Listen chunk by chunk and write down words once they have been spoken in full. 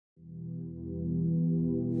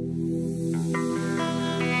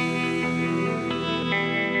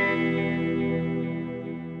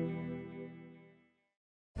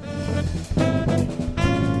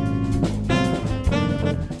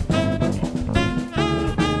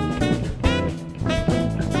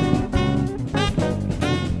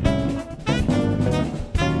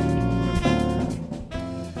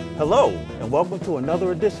Hello, and welcome to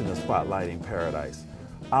another edition of Spotlighting Paradise.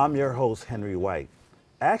 I'm your host, Henry White.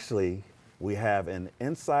 Actually, we have an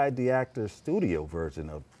Inside the Actor studio version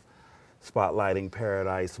of Spotlighting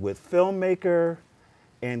Paradise with filmmaker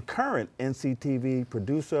and current NCTV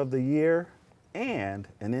Producer of the Year and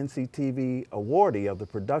an NCTV awardee of the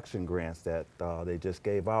production grants that they just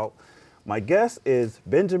gave out. My guest is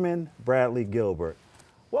Benjamin Bradley-Gilbert.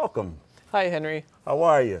 Welcome. Hi, Henry. How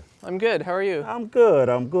are you? I'm good. How are you? I'm good.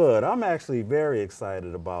 I'm actually very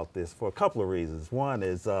excited about this for a couple of reasons. One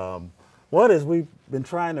is we've been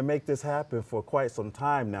trying to make this happen for quite some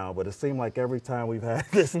time now, but it seemed like every time we've had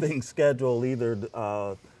this thing scheduled, either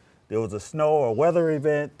there was a snow or weather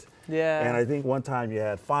event. Yeah. And I think one time you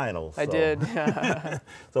had finals. I did.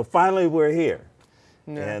 So finally we're here,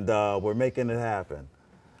 Yeah. and we're making it happen.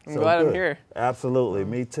 I'm glad good. I'm here. Absolutely,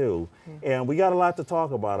 me too. And we got a lot to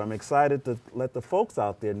talk about. I'm excited to let the folks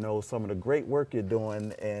out there know some of the great work you're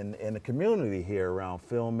doing in the community here around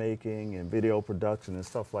filmmaking and video production and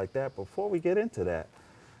stuff like that. Before we get into that,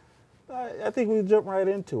 I think we jump right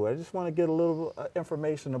into it. I just want to get a little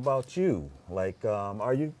information about you. Like,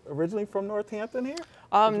 are you originally from Northampton here?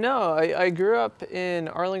 No, I grew up in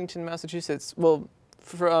Arlington, Massachusetts. Well,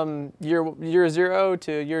 from year 0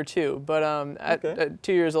 to year 2, but at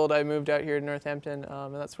 2 years old I moved out here to Northampton,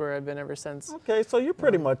 and that's where I've been ever since. Okay, so you're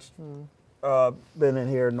pretty much been in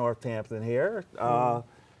here, Northampton here,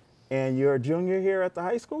 and you're a junior here at the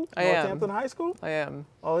high school, Northampton High School. I am.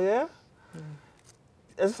 Oh yeah.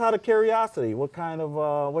 Just out of curiosity, what kind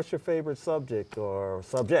of what's your favorite subject or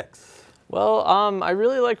subjects? Well, I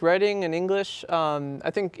really like writing in English.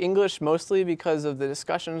 I think English mostly because of the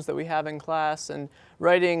discussions that we have in class, and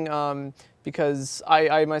writing because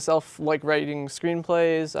I myself like writing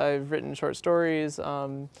screenplays. I've written short stories,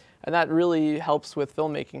 and that really helps with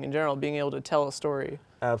filmmaking in general, being able to tell a story.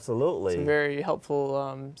 Absolutely. It's a very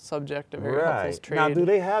helpful subject, a very helpful trade. Now, do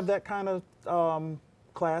they have that kind of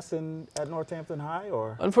class at Northampton High,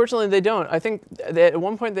 or? Unfortunately, they don't. I think at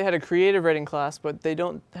one point they had a creative writing class, but they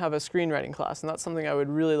don't have a screenwriting class, and that's something I would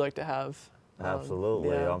really like to have. Absolutely.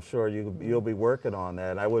 Yeah. I'm sure you'll be working on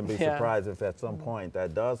that. I wouldn't be surprised if at some point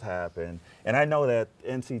that does happen. And I know that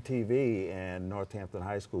NCTV and Northampton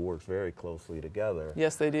High School works very closely together.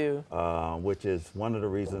 Yes, they do. Which is one of the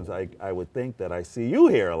reasons I would think that I see you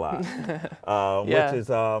here a lot. Which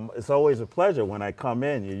is, it's always a pleasure when I come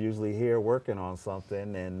in. You're usually here working on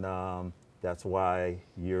something, and that's why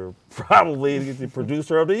you're probably the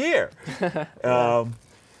Producer of the Year.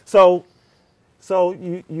 So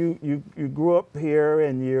you grew up here,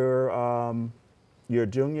 and you're a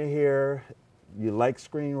junior here. You like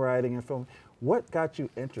screenwriting and film. What got you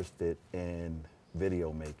interested in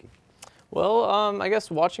video making? Well, I guess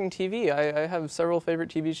watching TV. I have several favorite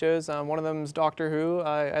TV shows. One of them is Doctor Who.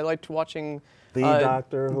 I liked watching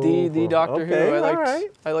Doctor Who. The Doctor Who.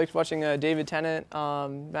 I liked watching David Tennant,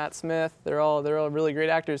 Matt Smith. They're all really great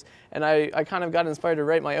actors, and I kind of got inspired to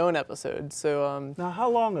write my own episode. So now, how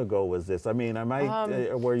long ago was this? I mean,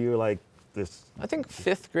 were you like this? I think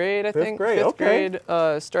fifth grade. Fifth grade.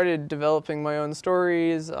 Started developing my own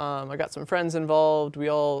stories. I got some friends involved. We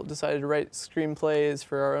all decided to write screenplays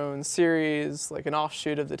for our own series, like an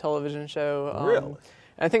offshoot of the television show. Really? And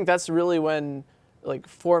I think that's really when, like,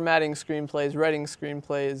 formatting screenplays, writing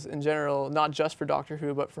screenplays in general, not just for Doctor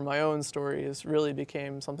Who, but for my own stories, really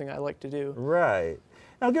became something I like to do. Right.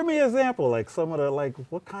 Now, give me an example, like some of the,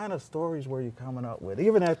 what kind of stories were you coming up with,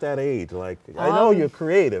 even at that age? Like, I know you're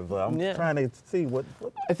creative, but I'm trying to see what.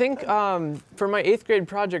 I think for my 8th grade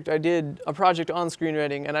project, I did a project on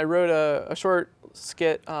screenwriting, and I wrote a short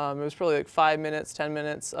skit. It was probably like 5 minutes, 10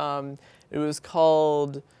 minutes. It was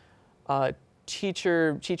called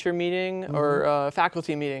teacher meeting, or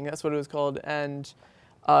faculty meeting. That's what it was called, and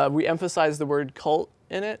we emphasized the word cult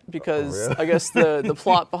in it because I guess the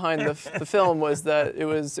plot behind the film was that it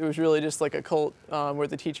was really just like a cult where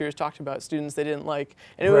the teachers talked about students they didn't like,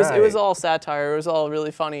 and it was all satire. It was all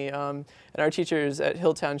really funny. And our teachers at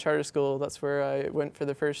Hilltown Charter School, that's where I went for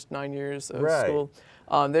the first 9 years of school.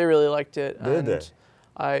 They really liked it. Did they?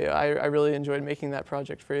 I really enjoyed making that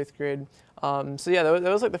project for 8th grade. So yeah,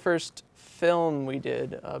 that was like the first film we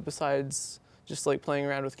did besides just like playing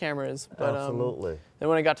around with cameras. But, Absolutely. Then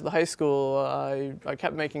when I got to the high school, I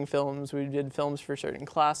kept making films. We did films for certain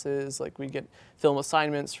classes. Like we'd get film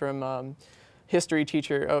assignments from history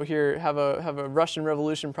teacher. Oh, here, have a Russian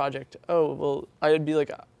Revolution project. Oh, well, I'd be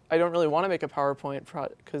like, I don't really want to make a PowerPoint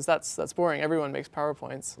because that's boring. Everyone makes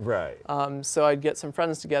PowerPoints. Right. So I'd get some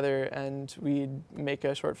friends together and we'd make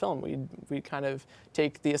a short film. We'd kind of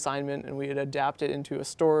take the assignment and we'd adapt it into a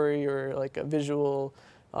story or like a visual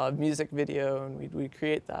music video, and we'd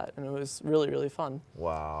create that, and it was really, really fun.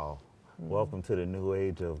 Wow. Welcome to the new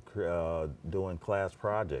age of doing class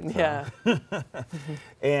projects. Yeah. Huh?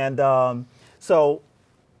 And so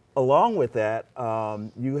along with that,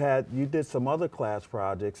 you did some other class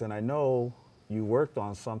projects, and I know you worked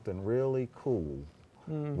on something really cool,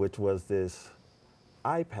 which was this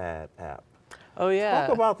iPad app. Oh yeah.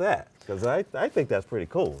 Talk about that, because I think that's pretty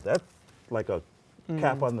cool. That's like a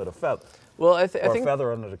cap under the feather. Well, I Or think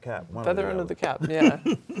feather under the cap. feather under the cap. Yeah.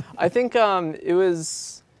 I think it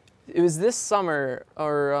was this summer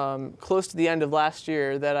or close to the end of last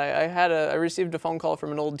year that I received a phone call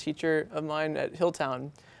from an old teacher of mine at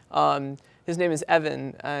Hilltown. His name is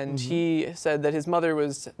Evan, and he said that his mother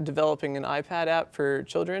was developing an iPad app for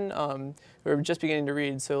children who are just beginning to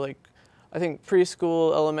read. So like, I think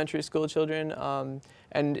preschool, elementary school children,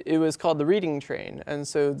 and it was called the Reading Train. And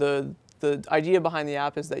so the idea behind the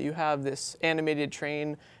app is that you have this animated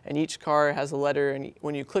train, and each car has a letter, and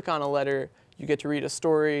when you click on a letter, you get to read a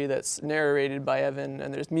story that's narrated by Evan,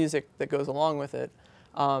 and there's music that goes along with it.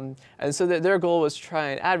 And so their goal was to try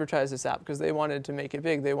and advertise this app because they wanted to make it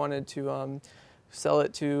big. They wanted to sell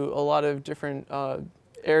it to a lot of different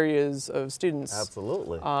areas of students.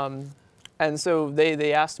 Absolutely. And so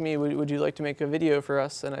they asked me, would you like to make a video for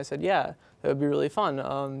us? And I said, yeah, that would be really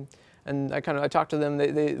fun. And I talked to them.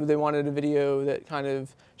 They wanted a video that kind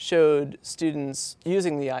of showed students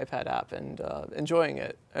using the iPad app and enjoying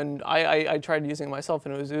it. And I tried using it myself,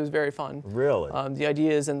 and it was very fun. Really? The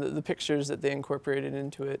ideas and the pictures that they incorporated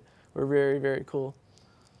into it were very, very cool.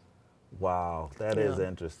 Wow, that is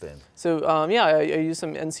interesting. So yeah, I used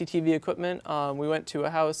some NCTV equipment. We went to a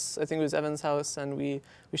house, I think it was Evan's house, and we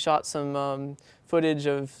shot some footage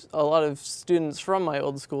of a lot of students from my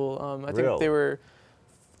old school. I think they were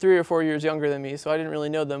 3 or 4 years younger than me, so I didn't really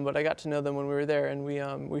know them, but I got to know them when we were there, and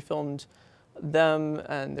we filmed them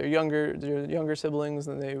and their younger siblings,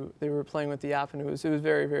 and they were playing with the app, and it was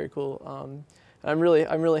very, very cool. I'm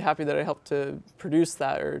really happy that I helped to produce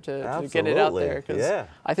that or to get it out there, because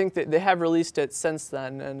I think that they have released it since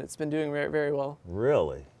then, and it's been doing very, very well.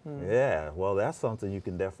 Really? Yeah. Well, that's something you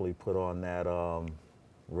can definitely put on that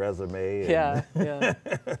resume. And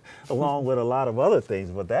along with a lot of other things,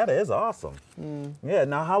 but that is awesome. Yeah.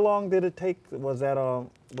 Now, how long did it take? Was it a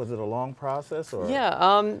long process? Or?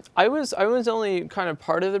 Yeah. I was only kind of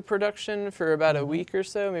part of the production for about a week or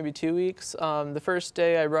so, maybe 2 weeks. The first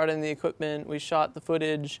day I brought in the equipment, we shot the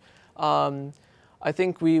footage. I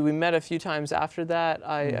think we met a few times after that.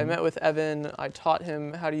 I met with Evan. I taught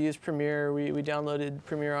him how to use Premiere. We downloaded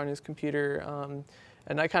Premiere on his computer,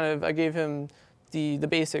 and I gave him the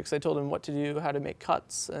basics. I told him what to do, how to make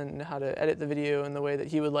cuts, and how to edit the video in the way that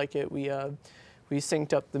he would like it. We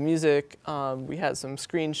synced up the music. We had some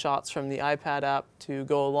screenshots from the iPad app to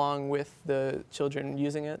go along with the children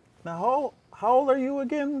using it. Now, how old are you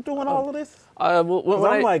again doing all of this? Well,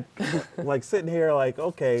 I'm like sitting here like,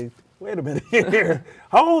 okay, wait a minute here.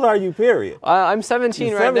 How old are you, period? I'm 17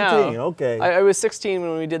 You're right 17, now. Okay. I was 16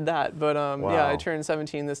 when we did that, but wow. yeah, I turned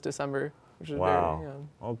 17 this December, which is wow. very,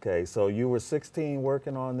 Okay, so you were 16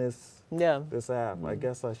 working on this app. I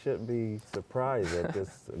guess I shouldn't be surprised at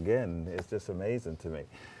this. Again, it's just amazing to me.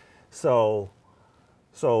 So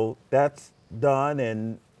that's done,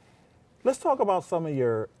 and let's talk about some of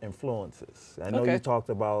your influences. I know you talked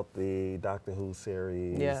about the Doctor Who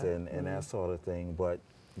series and that sort of thing, but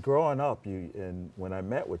growing up, and when I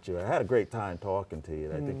met with you, I had a great time talking to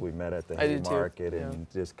you. I think we met at the Haymarket and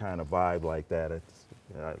just kind of vibe like that.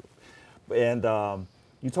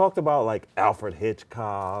 You talked about like Alfred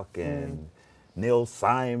Hitchcock and Neil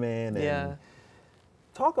Simon. And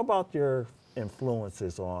talk about your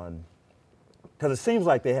influences on, because it seems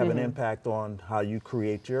like they have an impact on how you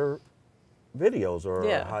create your videos or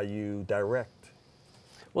how you direct.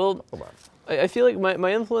 Well, I feel like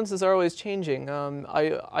my influences are always changing.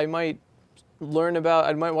 I might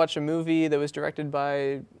watch a movie that was directed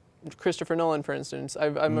by Christopher Nolan, for instance.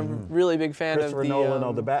 I'm a really big fan of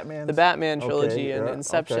the Batman? The Batman trilogy and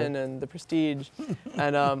Inception and The Prestige.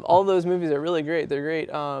 And all those movies are really great. They're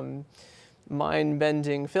great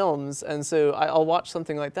mind-bending films. And so I'll watch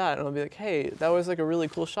something like that and I'll be like, hey, that was like a really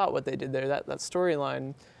cool shot what they did there, that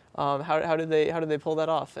storyline. How did they pull that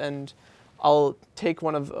off? And I'll take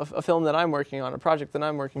one of a film that I'm working on, a project that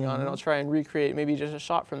I'm working on, and I'll try and recreate maybe just a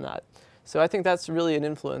shot from that. So I think that's really an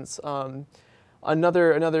influence.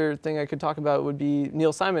 Another thing I could talk about would be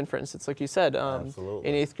Neil Simon, for instance, like you said. In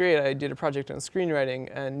 8th grade, I did a project on screenwriting,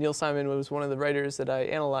 and Neil Simon was one of the writers that I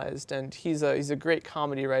analyzed, and he's a great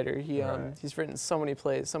comedy writer. He's written so many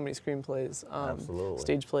plays, so many screenplays,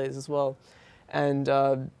 stage plays as well. And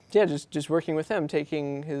yeah, just working with him,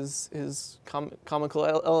 taking his comical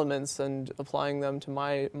elements and applying them to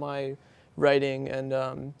my writing,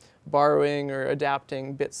 and borrowing or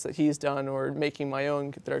adapting bits that he's done, or making my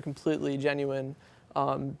own that are completely genuine,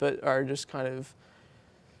 but are just kind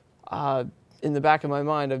of in the back of my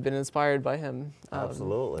mind. I've been inspired by him.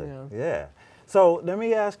 Absolutely. Yeah. Yeah. So let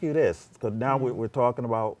me ask you this, because now we're talking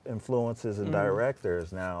about influences and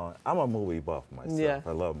directors. Now, I'm a movie buff myself. Yeah.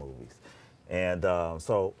 I love movies. And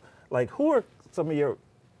so, like, who are some of your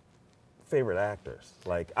favorite actors?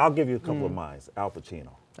 Like, I'll give you a couple of mine. Al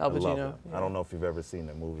Pacino. Al I love Pacino. him. Yeah. I don't know if you've ever seen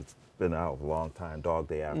the movie. It's been out a long time, Dog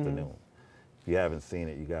Day Afternoon. If you haven't seen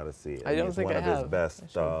it, you got to see it. I don't think I have. It's one of his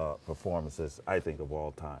best performances, I think, of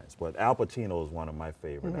all times. But Al Pacino is one of my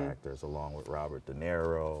favorite actors, along with Robert De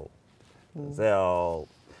Niro, Denzel.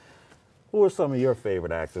 Who are some of your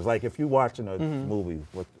favorite actors? Like, if you're watching a movie,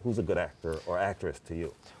 who's a good actor or actress to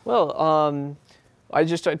you? Well, I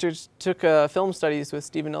just took film studies with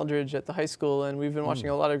Stephen Eldridge at the high school, and we've been watching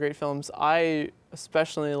a lot of great films. I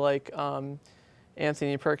especially like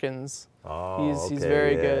Anthony Perkins. Oh, he's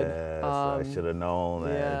very good. I should have known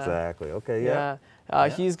that. Yeah. Exactly. Okay, yeah.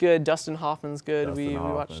 He's good. Dustin Hoffman's good. Dustin We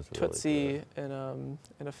Hoffman's watched really Tootsie in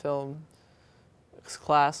a film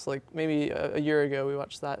class, like maybe a year ago. We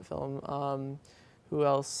watched that film. Who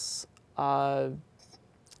else?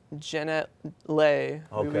 Jeanette Leigh.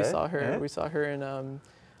 We saw her. Yeah. We saw her in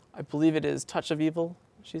I believe it is Touch of Evil.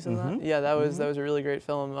 She's in that. Yeah, that was a really great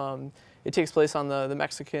film. It takes place on the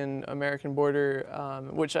Mexican-American border,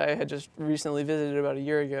 which I had just recently visited about a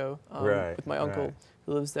year ago with my uncle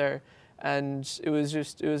who lives there. And it was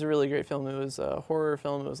a really great film. It was a horror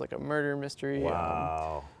film. It was like a murder mystery.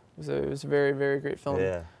 Wow. It was a very, very great film.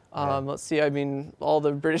 Yeah. Let's see, I mean, all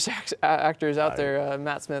the British actors out there,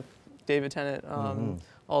 Matt Smith, David Tennant,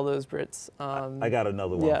 all those Brits. I got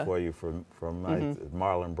another one for you from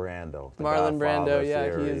Marlon Brando. Marlon Brando, yeah,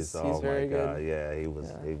 series. he's very God. good. Yeah, he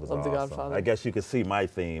was Love awesome. The Godfather. I guess you could see my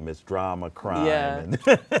theme. It's drama, crime. Yeah. And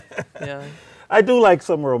Yeah. I do like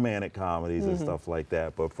some romantic comedies and stuff like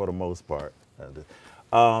that, but for the most part.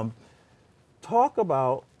 Talk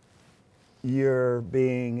about your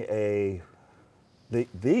being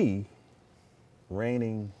the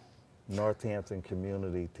reigning Northampton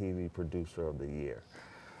Community TV Producer of the Year.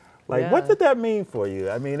 Like, what did that mean for you?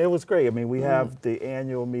 I mean, it was great. I mean, we have the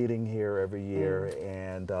annual meeting here every year,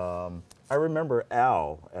 and I remember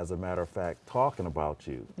Al, as a matter of fact, talking about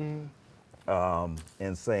you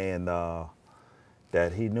and saying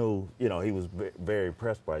that he knew, you know, he was very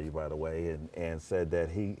impressed by you, by the way, and said that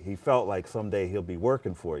he felt like someday he'll be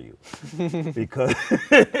working for you, because,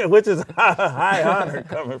 which is a high honor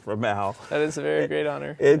coming from Al. That is a very great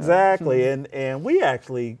honor. Exactly, and we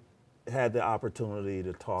actually had the opportunity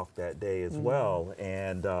to talk that day as well,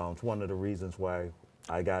 and it's one of the reasons why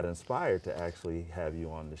I got inspired to actually have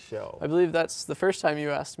you on the show. I believe that's the first time you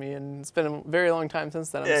asked me, and it's been a very long time since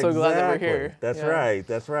then. I'm so glad that we're here. That's right.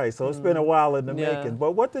 That's right. So it's been a while in the making.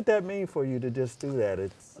 But what did that mean for you to just do that?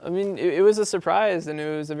 I mean, it was a surprise, and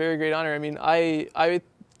it was a very great honor. I mean, I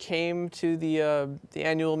came to the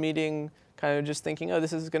annual meeting kind of just thinking, oh,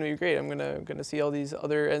 this is going to be great. I'm gonna see all these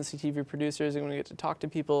other NCTV producers. I'm gonna get to talk to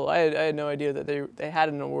people. I had no idea that they had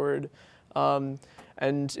an award.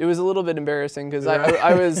 And it was a little bit embarrassing because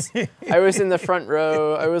I was in the front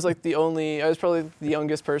row. I was probably the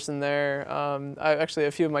youngest person there. Actually,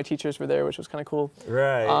 a few of my teachers were there, which was kind of cool.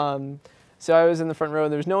 Right. So I was in the front row,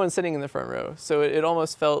 and there was no one sitting in the front row. So it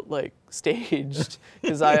almost felt like staged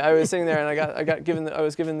because I was sitting there, and I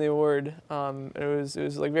was given the award. It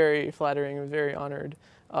was like very flattering. I was very honored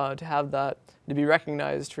to have that, to be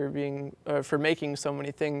recognized for making so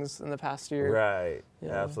many things in the past year. Right.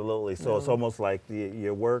 Yeah. Absolutely. So it's almost like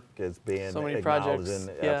your work is being so many acknowledged.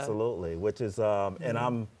 projects. Absolutely. Which is and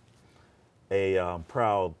I'm a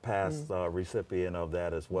proud past recipient of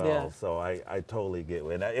that as well. Yeah. So I totally get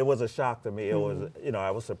it. And it was a shock to me. It was, you know,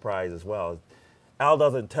 I was surprised as well. Al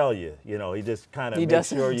doesn't tell you, you know, he just kind of makes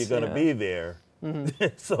sure you're going to be there,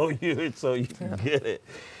 so you can get it.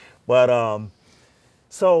 But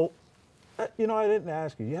so, you know, I didn't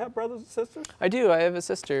ask you. You have brothers and sisters? I do. I have a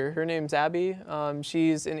sister. Her name's Abby.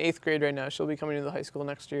 She's in 8th grade right now. She'll be coming to the high school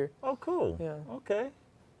next year. Oh, cool. Yeah. Okay.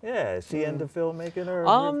 Yeah. Is she into filmmaking or?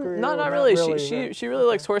 Not really. She really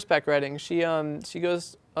likes horseback riding. She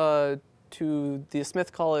goes to the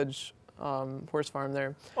Smith College horse farm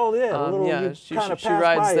there. Oh yeah. She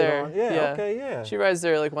rides there. Yeah. Okay. Yeah. She rides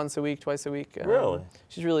there like once a week, twice a week. Really?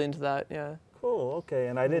 She's really into that. Yeah. Cool. Okay.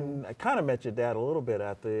 And I kind of met your dad a little bit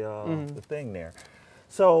at the thing there.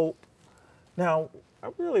 So now I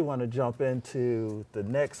really want to jump into the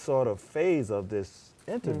next sort of phase of this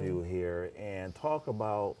interview here and talk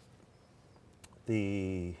about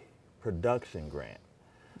the production grant.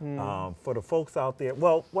 For the folks out there,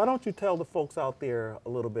 well, why don't you tell the folks out there a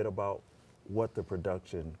little bit about what the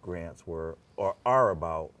production grants were or are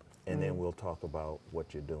about, and then we'll talk about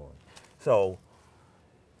what you're doing. So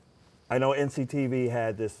I know NCTV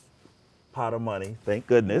had this pot of money, thank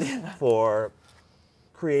goodness, for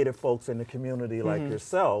creative folks in the community like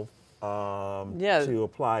yourself to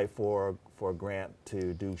apply for a grant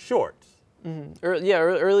to do shorts.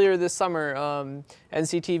 Earlier this summer,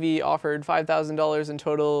 NCTV offered $5,000 in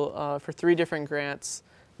total for 3 different grants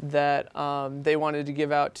that they wanted to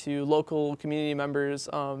give out to local community members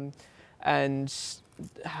and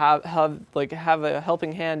have a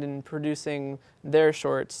helping hand in producing their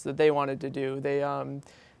shorts that they wanted to do. They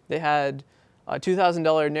had a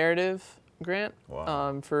 $2,000 narrative grant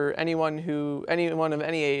for anyone of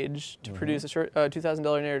any age to produce a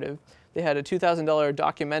 $2,000 narrative. They had a $2,000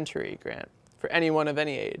 documentary grant for anyone of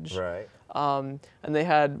any age. Right. And they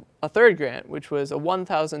had a 3rd grant, which was a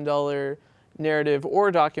 $1,000 narrative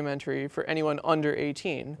or documentary for anyone under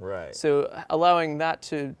 18. Right. So allowing that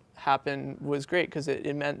to happen was great because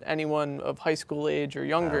it meant anyone of high school age or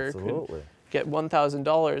younger could get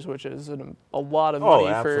 $1,000, which is a lot of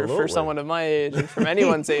money for someone of my age and from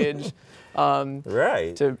anyone's age.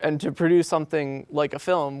 Right. To produce something like a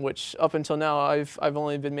film, which up until now I've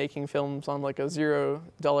only been making films on like a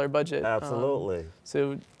 $0 budget. Absolutely.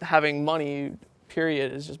 So having money,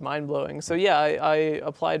 period, is just mind blowing. So yeah, I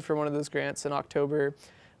applied for one of those grants in October.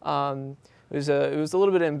 It was a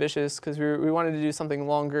little bit ambitious because we wanted to do something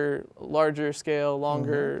longer, larger scale,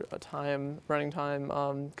 longer running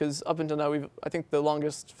time. Because up until now, I think the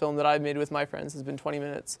longest film that I've made with my friends has been 20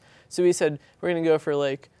 minutes. So we said we're going to go for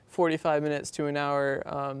like 45 minutes to an hour.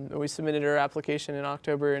 And we submitted our application in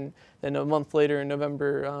October, and then a month later in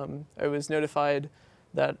November, I was notified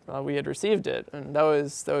that we had received it, and that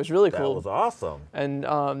was really cool. That was awesome. And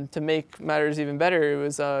to make matters even better, it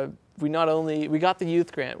was we got the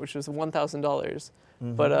youth grant, which was $1,000,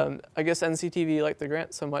 but I guess NCTV liked the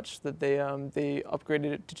grant so much that they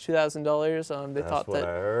upgraded it to $2,000. They thought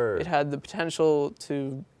that it had the potential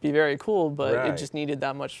to be very cool, but it just needed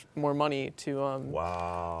that much more money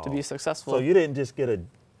to be successful. So you didn't just get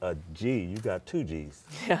a G, you got 2 Gs.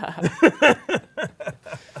 Yeah.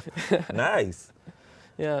 Nice.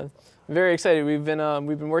 Yeah, very excited. We've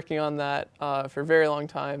been working on that for a very long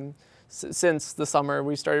time. Since the summer,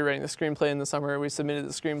 we started writing the screenplay in the summer. We submitted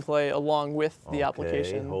the screenplay along with the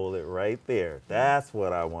application. Hold it right there. That's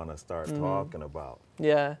what I want to start talking about.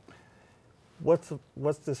 Yeah. What's the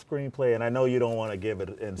screenplay? And I know you don't want to give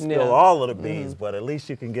it and spill all of the beans, but at least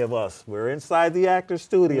you can give us. We're inside the actor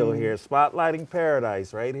studio here, spotlighting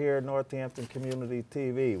Paradise, right here at Northampton Community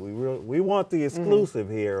TV. We want the exclusive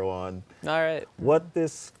here on what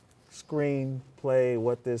this screenplay,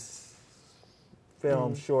 what this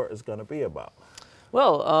film short is going to be about.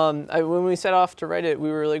 Well, when we set off to write it,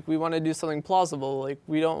 we were like, we want to do something plausible. Like,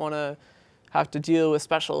 we don't want to have to deal with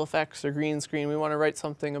special effects or green screen. We want to write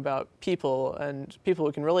something about people and people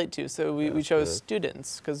we can relate to. So we chose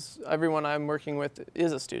students because everyone I'm working with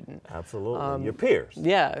is a student. Absolutely, your peers.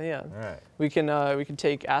 Yeah, yeah. Right. We can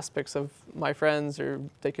take aspects of my friends, or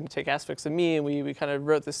they can take aspects of me, and we kind of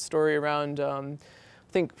wrote this story around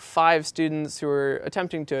I think 5 students who are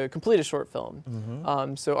attempting to complete a short film.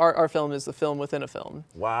 So our film is the film within a film.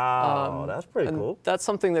 Wow, that's pretty cool. That's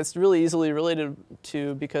something that's really easily related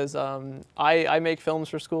to because I make films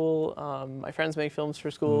for school. My friends make films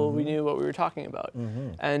for school. We knew what we were talking about.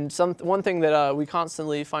 And one thing that we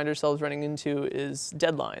constantly find ourselves running into is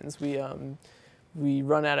deadlines. We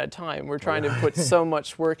run out of time. We're trying to put so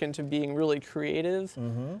much work into being really creative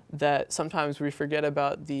that sometimes we forget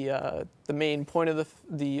about the main point of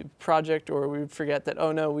the project, or we forget that,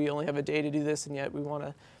 oh no, we only have a day to do this, and yet we want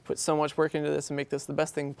to put so much work into this and make this the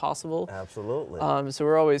best thing possible. Absolutely. So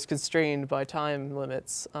we're always constrained by time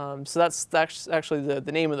limits. So that's actually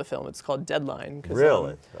the name of the film. It's called Deadline.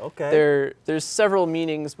 Really? Okay. There's several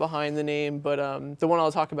meanings behind the name, but the one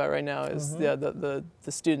I'll talk about right now is the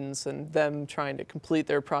students and them trying to complete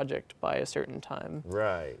their project by a certain time.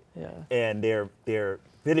 Right. Yeah. And their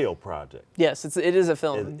video project. Yes, it is a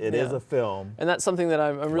film. It is a film. And that's something that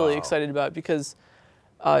I'm really excited about because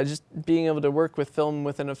just being able to work with film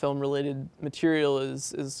within a film related material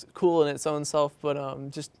is cool in its own self,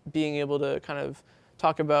 but just being able to kind of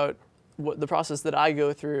talk about what the process that I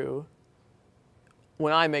go through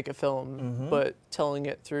when I make a film, but telling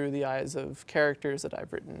it through the eyes of characters that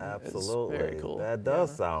I've written is very cool. That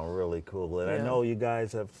does sound really cool. And I know you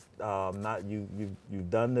guys have you've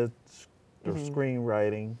done the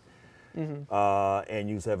screenwriting, and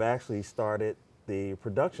you have actually started the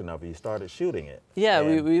production of it? You started shooting it. Yeah,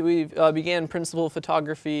 we began principal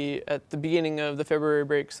photography at the beginning of the February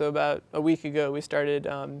break, so about a week ago we started.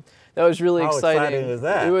 That was really exciting. How exciting was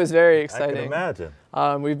that? It was very exciting. I can imagine.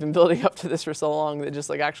 We've been building up to this for so long that just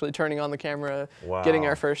like actually turning on the camera, getting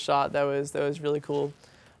our first shot, that was really cool.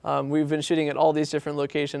 We've been shooting at all these different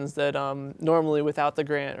locations that normally without the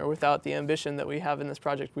grant or without the ambition that we have in this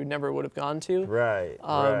project, we never would have gone to. Right,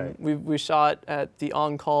 right. We shot at the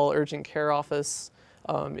on-call urgent care office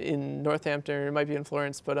in Northampton, or it might be in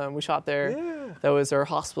Florence, but we shot there. Yeah. That was our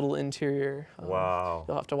hospital interior. Wow.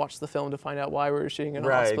 You'll have to watch the film to find out why we were shooting in a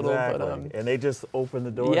hospital. Exactly. And they just opened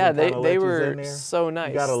the doors. Yeah, and they were so nice.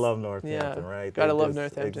 You gotta love Northampton, right? Gotta love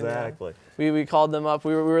Northampton. Exactly. Yeah. We called them up.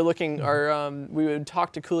 We were looking. We would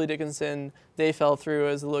talk to Cooley Dickinson. They fell through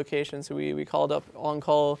as the location, so we called up on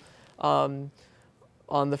call.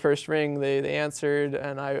 On the first ring, they answered,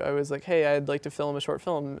 and I was like, hey, I'd like to film a short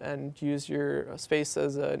film and use your space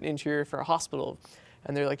as an interior for a hospital.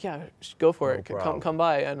 And they're like, yeah, go for it, come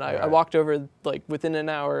by. And I walked over, like within an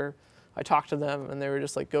hour, I talked to them, and they were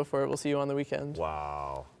just like, go for it, we'll see you on the weekend.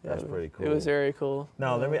 Wow, that's pretty cool. It was very cool.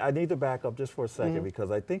 Now, I need to back up just for a second,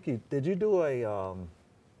 because I think did you do a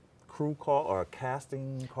crew call or a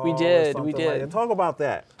casting call? We did, Like, talk about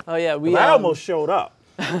that. Oh yeah, I almost showed up.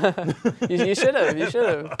 You should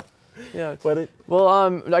have. Yeah.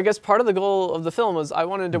 I guess part of the goal of the film was I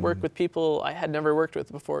wanted to work with people I had never worked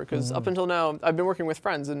with before, because up until now I've been working with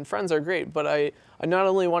friends, and friends are great, but I not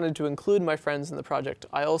only wanted to include my friends in the project,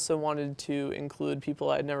 I also wanted to include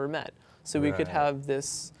people I had never met, so we could have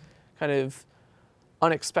this kind of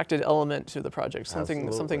unexpected element to the project,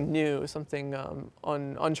 something new, something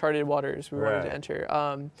on uncharted waters we wanted to enter.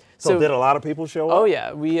 So did a lot of people show up? Oh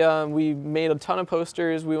yeah, we made a ton of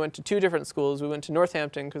posters. We went to 2 different schools. We went to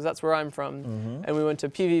Northampton, because that's where I'm from, and we went to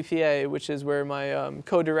PVPA, which is where my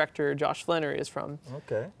co-director Josh Flannery is from.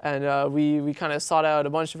 Okay. And we kind of sought out a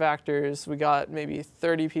bunch of actors. We got maybe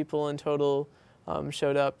 30 people in total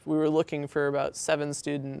showed up. We were looking for about 7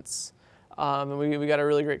 students, and we got a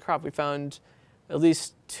really great crop. We found at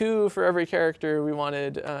least 2 for every character we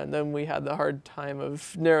wanted, and then we had the hard time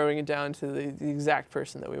of narrowing it down to the exact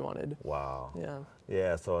person that we wanted. Wow. Yeah.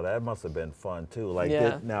 Yeah, so that must have been fun too. Like,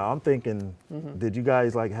 now I'm thinking, did you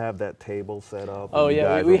guys like have that table set up? Oh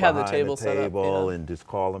yeah, we had the table set up. And just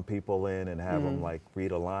calling people in and have them like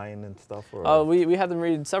read a line and stuff? Or? We had them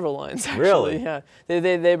read several lines actually. Really? Yeah.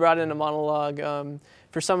 They brought in a monologue.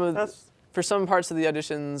 For some parts of the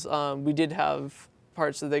auditions, we did have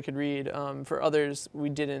parts that they could read. For others, we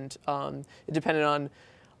didn't. It depended on,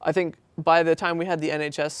 I think by the time we had the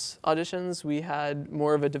NHS auditions, we had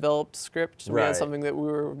more of a developed script. We had something that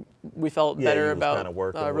we felt better about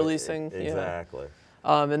releasing. Exactly.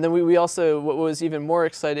 And then we also, what was even more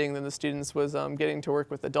exciting than the students was getting to work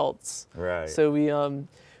with adults. Right. So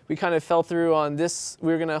we kind of fell through on this.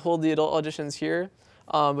 We were going to hold the adult auditions here,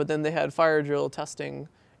 but then they had fire drill testing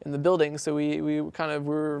in the building, so we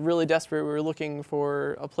were really desperate. We were looking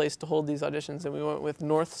for a place to hold these auditions, and we went with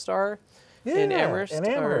North Star in Amherst. In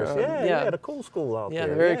Amherst, the cool school out there.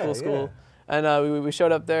 Yeah, very cool school. And we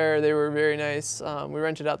showed up there. They were very nice. We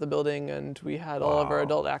rented out the building, and we had all of our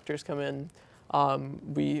adult actors come in.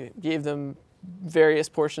 We gave them various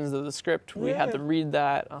portions of the script. We had them read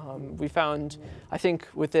that. We found, I think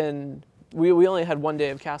we only had 1 day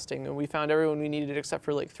of casting, and we found everyone we needed except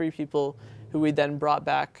for like 3 people who we then brought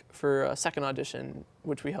back for a second audition,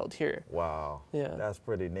 which we held here. Wow. Yeah. That's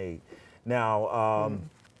pretty neat. Now,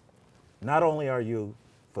 not only are you,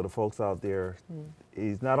 for the folks out there,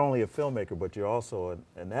 he's not only a filmmaker, but you're also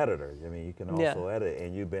an editor. I mean, you can also edit,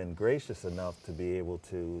 and you've been gracious enough to be able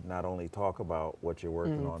to not only talk about what you're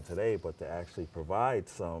working on today, but to actually provide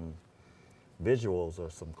some visuals or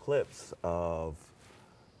some clips of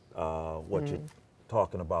what you're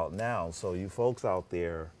talking about now. So you folks out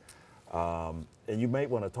there, and you may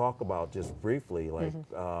want to talk about just briefly, like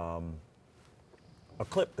a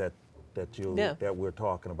clip that we're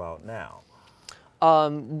talking about now.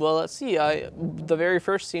 Well, let's see. The very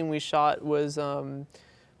first scene we shot was,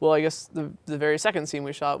 well, I guess the very second scene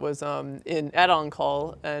we shot was at On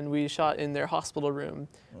Call, and we shot in their hospital room,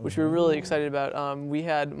 which we were really excited about. We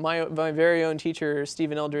had my very own teacher,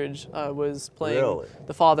 Stephen Eldridge, was playing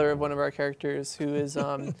the father of one of our characters, who is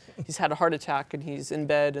he's had a heart attack and he's in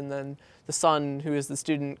bed, and then the son, who is the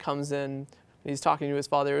student, comes in and he's talking to his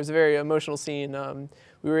father. It was a very emotional scene.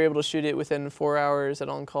 We were able to shoot it within 4 hours at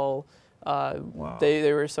On Call. Wow.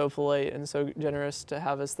 They were so polite and so generous to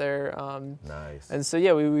have us there. Nice. And so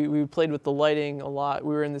yeah, we played with the lighting a lot.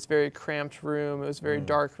 We were in this very cramped room. It was a very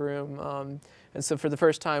dark room. And so for the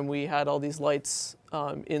first time, we had all these lights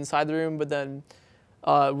inside the room, but then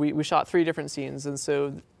we shot 3 different scenes, and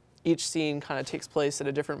so each scene kind of takes place at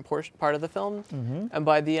a different part of the film. And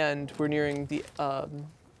by the end, we're nearing the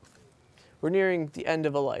end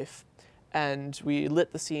of a life, and we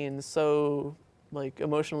lit the scenes so like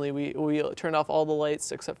emotionally. We turned off all the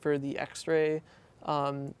lights except for the X-ray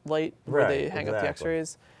light where they hang up the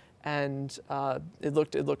X-rays. And it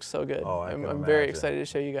looked so good. Oh, I'm very excited to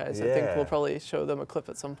show you guys. Yeah. I think we'll probably show them a clip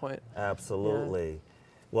at some point. Absolutely. Yeah.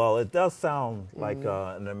 Well, it does sound like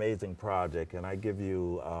an amazing project, and I give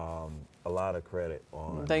you a lot of credit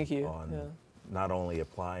on, Thank you. on not only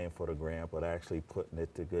applying for the grant, but actually putting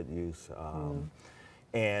it to good use.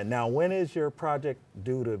 And now, when is your project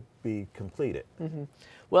due to be completed?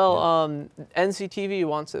 Well, NCTV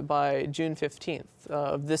wants it by June 15th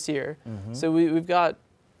of this year. So we've got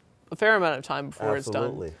a fair amount of time before it's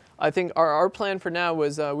done. I think our plan for now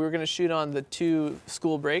was we were going to shoot on the 2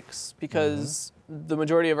 school breaks because the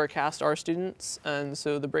majority of our cast are students, and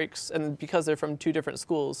so the breaks, and because they're from 2 different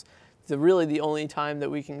schools, really the only time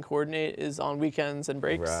that we can coordinate is on weekends and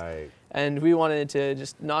breaks. Right. And we wanted to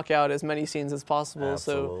just knock out as many scenes as possible.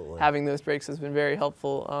 Absolutely. So having those breaks has been very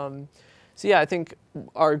helpful. So yeah, I think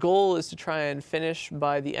our goal is to try and finish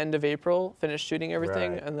by the end of April, finish shooting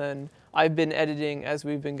everything, and then I've been editing as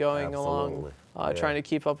we've been going along, trying to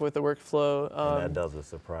keep up with the workflow. And that doesn't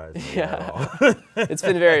surprise me at all. It's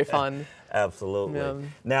been very fun. Absolutely.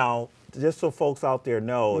 Now, just so folks out there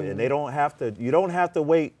know, and they don't have to, you don't have to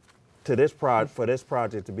wait to this for this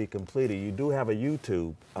project to be completed. You do have a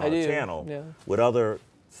YouTube channel with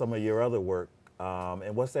some of your other work.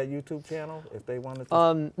 And what's that YouTube channel if they wanted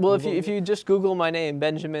to? Well, if you just Google my name,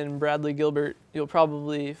 Benjamin Bradley-Gilbert, you'll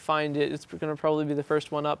probably find it. It's going to probably be the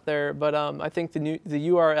first one up there. But I think the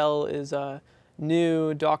URL is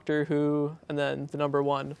new Doctor Who and then the number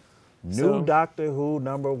 1. New Doctor Who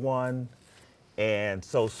 #1. And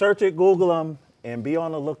so search it, Google them, and be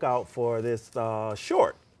on the lookout for this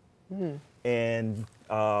short. And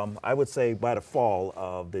I would say by the fall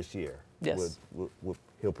of this year. Yes.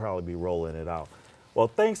 He'll probably be rolling it out. Well,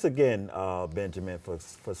 thanks again, Benjamin, for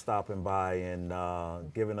stopping by and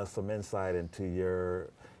giving us some insight into your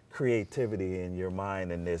creativity and your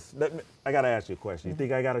mind in this. I got to ask you a question. You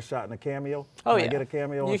think I got a shot in a cameo? Oh, can I get a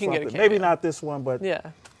cameo you on can something? Get a cameo. Maybe not this one, but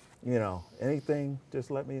you know, anything, just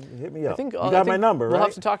hit me up. You got my number, right? We'll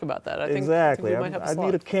have to talk about that. Exactly. I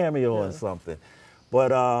need a cameo on something. But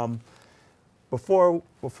before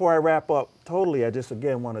I wrap up totally, I just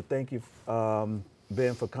again want to thank you,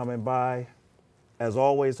 Ben, for coming by. As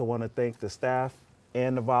always, I want to thank the staff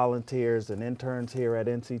and the volunteers and interns here at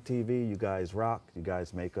NCTV. You guys rock. You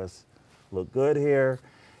guys make us look good here,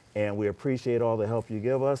 and we appreciate all the help you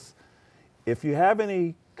give us. If you have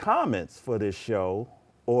any comments for this show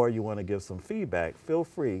or you want to give some feedback, feel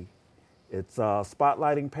free. It's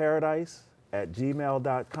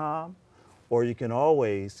spotlightingparadise@gmail.com, or you can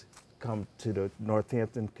always come to the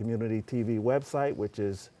Northampton Community TV website, which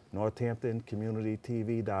is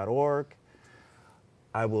northamptoncommunitytv.org.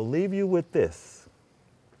 I will leave you with this.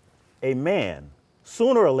 A man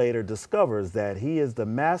sooner or later discovers that he is the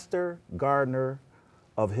master gardener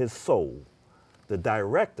of his soul, the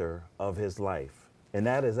director of his life. And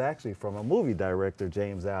that is actually from a movie director,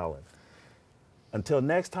 James Allen. Until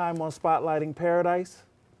next time on Spotlighting Paradise,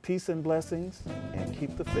 peace and blessings, and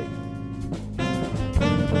keep the faith.